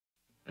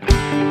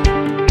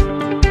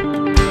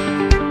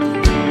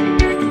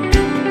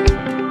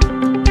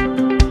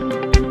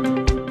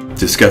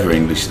Discover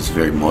English is a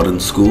very modern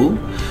school.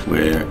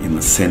 We're in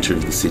the centre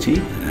of the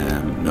city.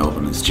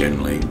 Melbourne is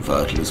generally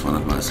voted as one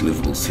of the most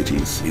livable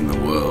cities in the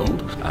world.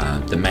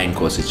 The main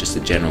course is just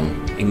a general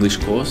English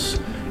course,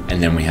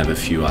 and then we have a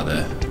few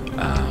other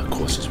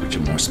courses which are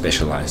more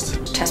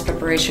specialised. Test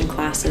preparation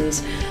classes,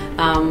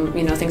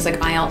 things like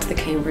IELTS, the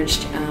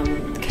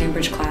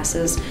Cambridge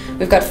classes.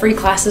 We've got free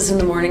classes in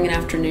the morning and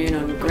afternoon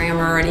on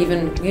grammar, and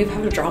even we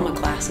have a drama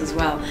class as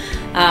well.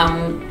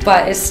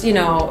 But it's,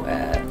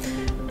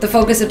 the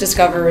focus of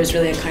Discover is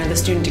really kind of the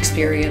student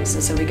experience,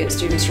 and so we get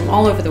students from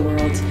all over the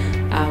world.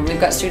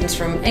 We've got students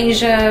from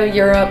Asia,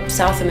 Europe,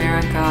 South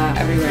America,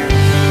 everywhere.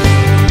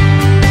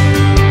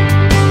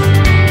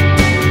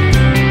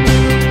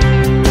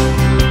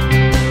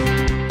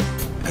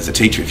 As a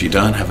teacher, if you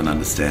don't have an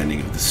understanding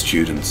of the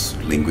student's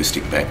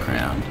linguistic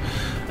background,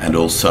 and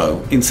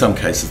also, in some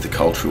cases, the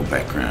cultural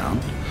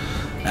background,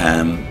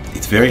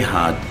 it's very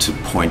hard to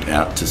point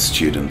out to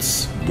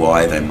students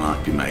why they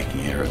might be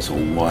making errors or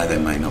why they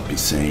may not be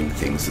seeing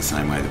things the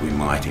same way that we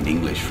might in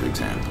English, for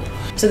example.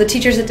 So the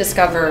teachers at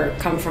Discover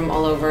come from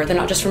all over. They're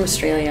not just from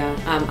Australia.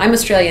 I'm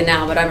Australian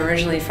now, but I'm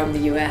originally from the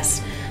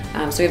US.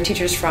 So we have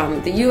teachers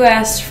from the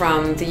US,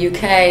 from the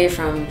UK,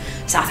 from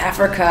South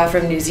Africa,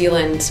 from New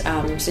Zealand.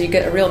 So you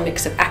get a real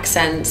mix of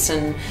accents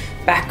and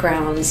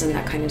backgrounds and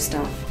that kind of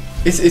stuff.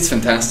 It's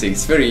fantastic.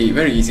 It's very,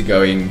 very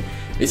easygoing.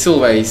 It's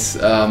always,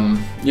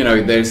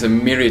 there's a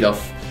myriad of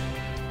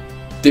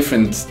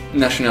different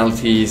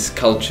nationalities,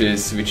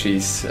 cultures, which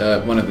is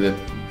one of the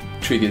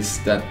triggers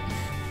that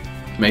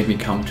made me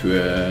come to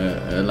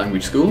a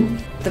language school.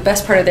 The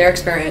best part of their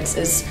experience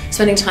is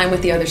spending time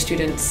with the other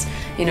students.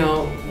 When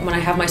I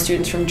have my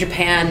students from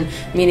Japan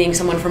meeting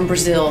someone from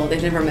Brazil,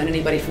 they've never met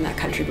anybody from that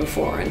country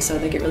before, and so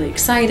they get really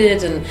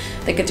excited and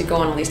they get to go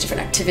on all these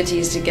different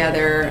activities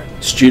together.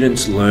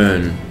 Students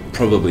learn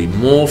probably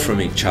more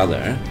from each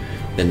other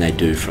than they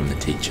do from the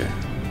teacher.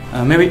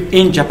 Maybe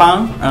in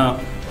Japan,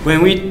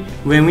 when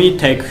we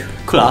take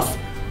class,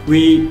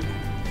 we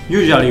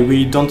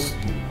don't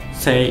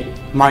say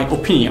my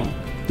opinion.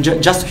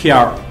 Just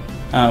hear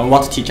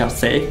what teachers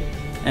say,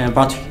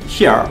 but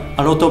here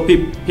a lot of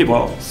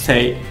people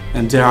say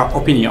their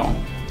opinion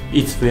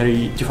is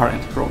very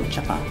different from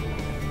Japan.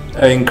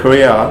 In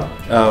Korea,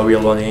 we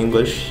are learning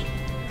English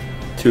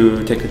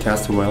to take the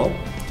test well,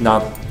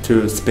 not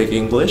to speak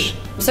English.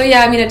 So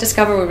yeah, at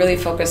Discover we really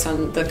focus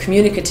on the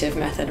communicative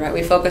method, right?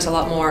 We focus a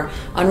lot more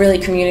on really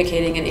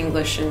communicating in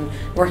English and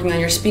working on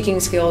your speaking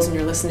skills and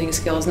your listening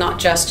skills, not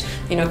just,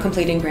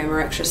 completing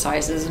grammar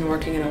exercises and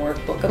working in a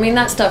workbook.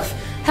 That stuff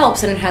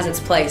helps and it has its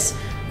place,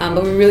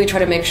 but we really try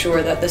to make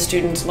sure that the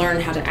students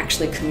learn how to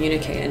actually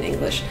communicate in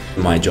English.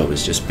 My job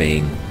is just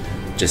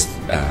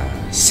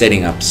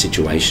setting up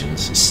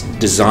situations,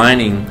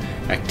 designing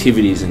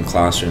activities in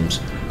classrooms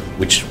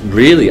which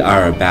really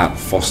are about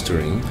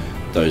fostering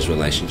those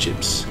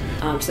relationships.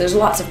 So there's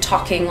lots of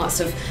talking, lots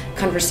of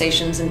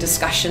conversations and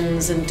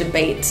discussions and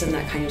debates and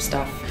that kind of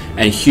stuff.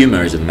 And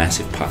humour is a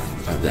massive part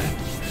of that.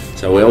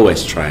 So we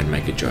always try and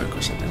make a joke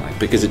or something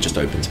because it just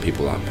opens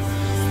people up.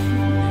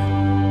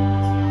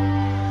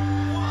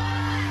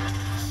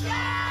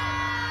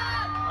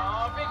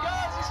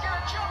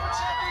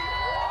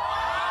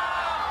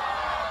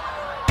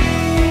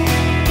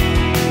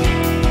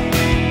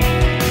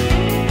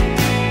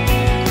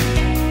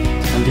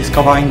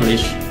 Discover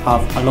English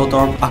have a lot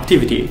of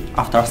activity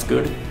after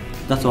school.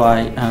 That's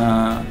why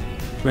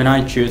when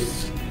I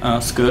choose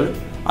school,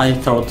 I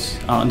thought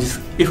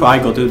if I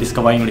go to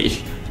Discover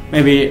English,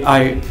 maybe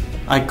I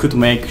could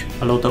make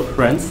a lot of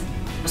friends.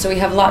 So we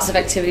have lots of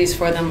activities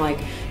for them, like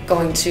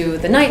going to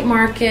the night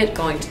market,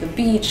 going to the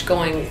beach,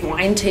 going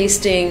wine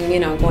tasting,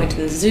 going to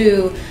the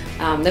zoo.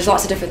 There's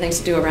lots of different things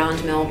to do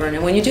around Melbourne,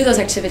 and when you do those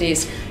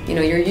activities,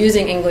 you're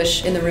using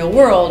English in the real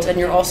world, and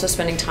you're also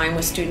spending time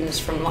with students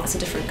from lots of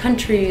different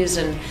countries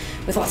and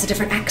with lots of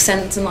different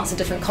accents and lots of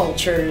different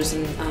cultures,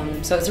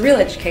 and so it's a real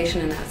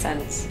education in that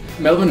sense.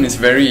 Melbourne is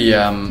very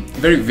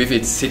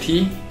vivid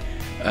city.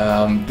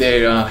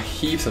 There are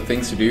heaps of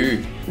things to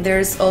do.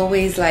 There's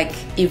always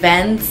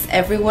events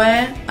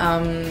everywhere,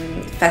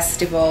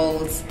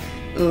 festivals,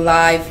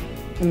 live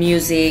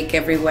music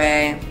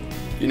everywhere.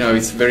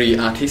 It's very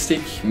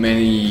artistic,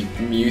 many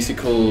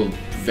musical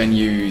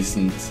venues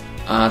and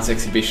arts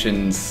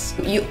exhibitions.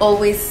 You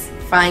always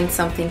find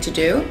something to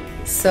do,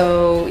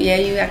 so yeah,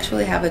 you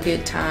actually have a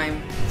good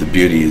time. The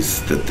beauty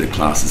is that the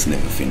classes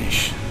never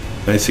finish.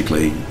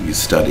 Basically, you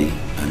study,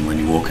 and when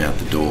you walk out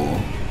the door,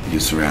 you're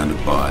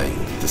surrounded by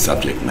the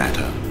subject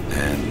matter,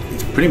 and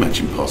it's pretty much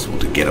impossible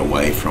to get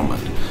away from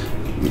it,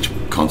 which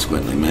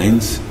consequently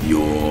means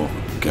you're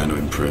going to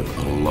improve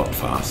a lot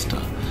faster.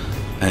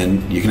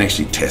 And you can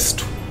actually test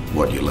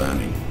what you're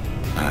learning.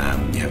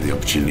 You have the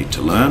opportunity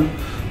to learn,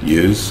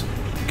 use,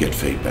 get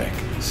feedback,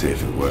 see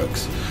if it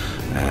works.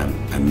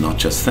 And not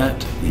just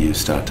that, you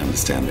start to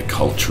understand the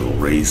cultural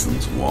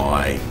reasons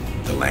why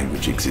the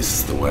language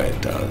exists the way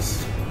it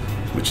does,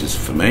 which is,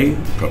 for me,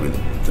 probably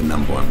the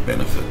number one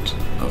benefit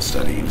of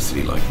studying in a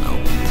city like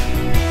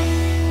Melbourne.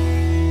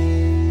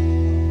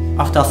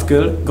 After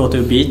school, go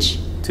to beach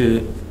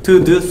to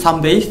to do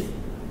sunbathe.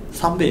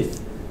 Sunbathe.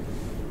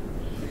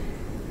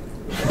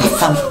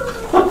 Sun.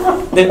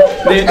 they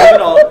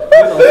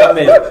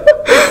sunbathe.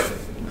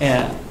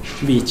 Yeah,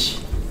 beach.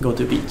 Go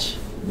to beach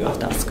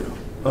after school.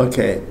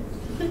 Okay.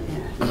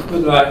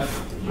 Good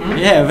life.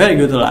 Yeah, very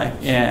good life.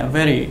 Yeah,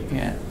 very.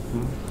 Yeah,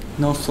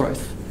 no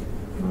stress.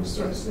 No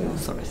stress. No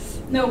stress.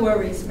 No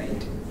worries,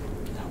 mate.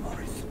 No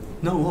worries.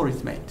 No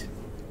worries, mate.